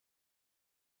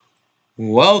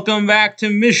Welcome back to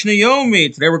Mishna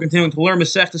Yomi. Today we're continuing to learn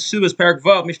Masech Kesubos, Perek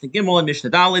Vav, Mishna Gimel, and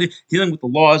Mishna Daled, dealing with the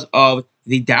laws of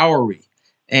the dowry.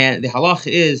 And the halach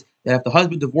is that if the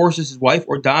husband divorces his wife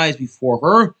or dies before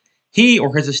her, he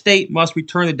or his estate must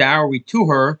return the dowry to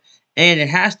her, and it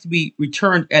has to be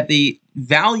returned at the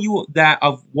value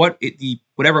of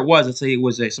whatever it was. Let's say it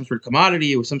was some sort of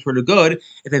commodity, it was some sort of good,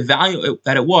 at the value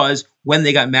that it was when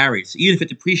they got married. So even if it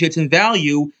depreciates in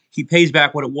value, he pays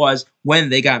back what it was when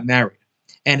they got married.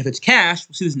 And if it's cash,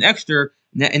 we'll see there's an extra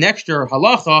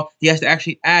halacha, he has to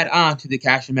actually add on to the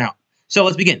cash amount. So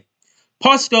let's begin.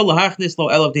 Paska lahachnis lo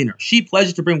elav dinar. She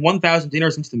pledges to bring 1,000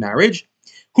 dinars into the marriage.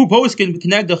 Hu poskin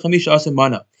b'kenegda chamisha asa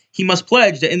mana. He must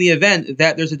pledge that in the event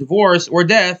that there's a divorce or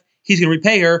death, he's going to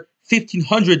repay her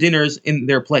 1,500 dinars in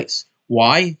their place.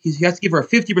 Why? He has to give her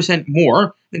 50%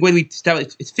 more. The way we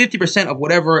establish it's 50% of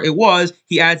whatever it was,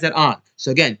 he adds that on.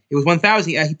 So again, it was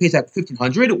 1,000, he pays out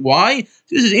 1,500. Why?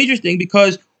 This is interesting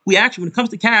because we actually, when it comes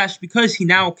to cash, because he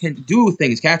now can do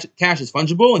things, cash is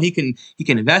fungible, and he can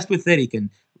invest with it, he can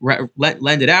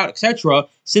lend it out, etc.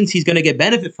 Since he's going to get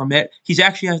benefit from it, he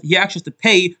actually has to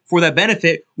pay for that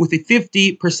benefit with a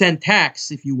 50% tax,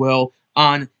 if you will,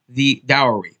 on the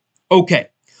dowry. Okay.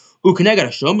 But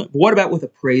what about with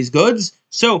appraised goods?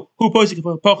 So, he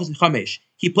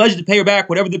pledged to pay her back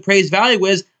whatever the appraised value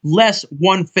is, less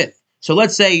 1/5. So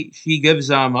let's say she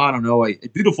gives, I don't know, a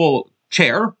beautiful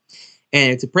chair,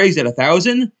 and it's appraised at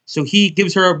 1,000. So he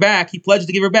gives her back, he pledged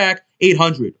to give her back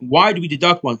 800. Why do we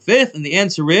deduct 1/5? And the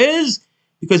answer is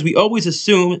because we always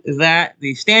assume that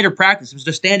the standard practice, it was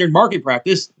the standard market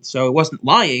practice, so it wasn't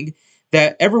lying,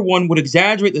 that everyone would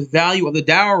exaggerate the value of the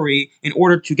dowry in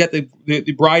order to get the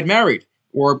bride married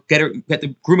or get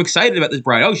the groom excited about this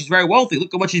bride. Oh, she's very wealthy.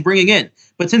 Look at what she's bringing in.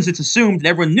 But since it's assumed and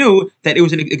everyone knew that it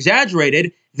was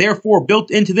exaggerated, therefore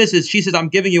built into this is she says, I'm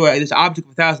giving you this object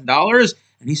of $1,000.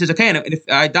 And he says, okay, and if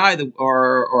I die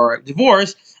or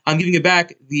divorce, I'm giving you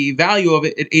back the value of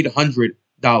it at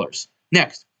 $800.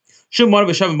 Next,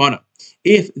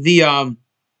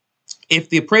 if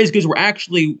the appraised goods were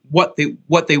actually what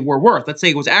they were worth, let's say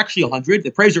it was actually 100, the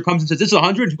appraiser comes and says, this is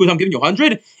 100, he goes, I'm giving you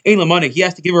 100, ain't la money. He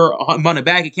has to give her money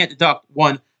back, he can't deduct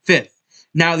 1/5.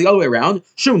 Now, the other way around,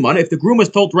 shum money, if the groom was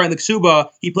told to write in the ksuba,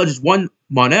 he pledges 1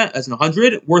 money as in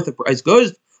 100 worth of price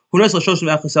goods,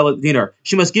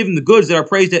 she must give him the goods that are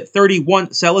appraised at 31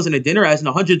 selas in a dinner, as in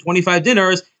 125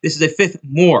 dinars, this is a 1/5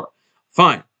 more.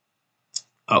 Fine.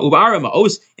 And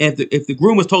if the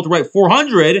groom was told to write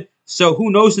 400, so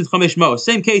who knows since Chamesh Mo?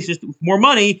 Same case, just with more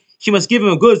money, she must give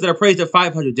him goods that are appraised at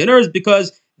 500 dinars,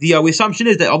 because the assumption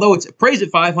is that although it's appraised at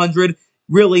 500,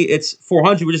 really it's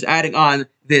 400. We're just adding on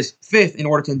this 1/5 in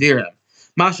order to endear them.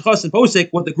 Mashachas and posik,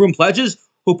 what the groom pledges,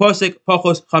 hu posik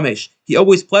pachos chamesh. He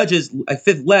always pledges a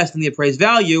 1/5 less than the appraised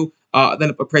value.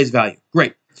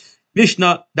 Great.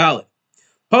 Mishna Daled.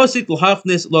 Posik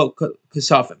l'hafnis lo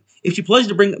kasafim. If she pledged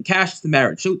to bring cash to the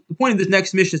marriage. So the point of this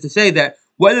next mission is to say that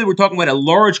whether we're talking about a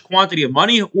large quantity of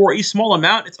money or a small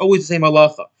amount, it's always the same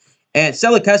halacha. And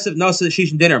sell a kesef nasa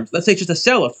shishin dinars. Let's say it's just a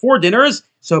sell of 4 dinars,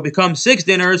 so it becomes 6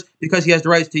 dinars because he has the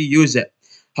rights to use it.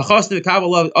 Also, the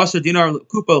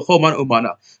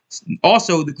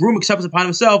groom accepts upon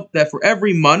himself that for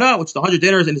every mana, which is 100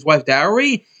 dinars in his wife's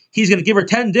dowry, he's going to give her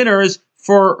 10 dinars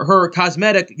for her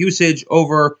cosmetic usage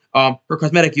over her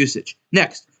cosmetic usage.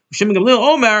 Next. Very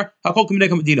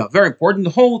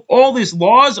important. All these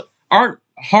laws aren't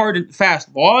hard and fast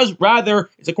laws. Rather,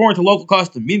 it's according to local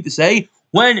custom. Meaning to say,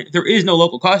 when there is no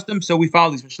local custom, so we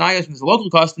follow these Mishnayos. When there's a local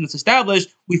custom that's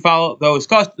established, we follow those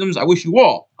customs. I wish you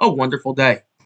all a wonderful day.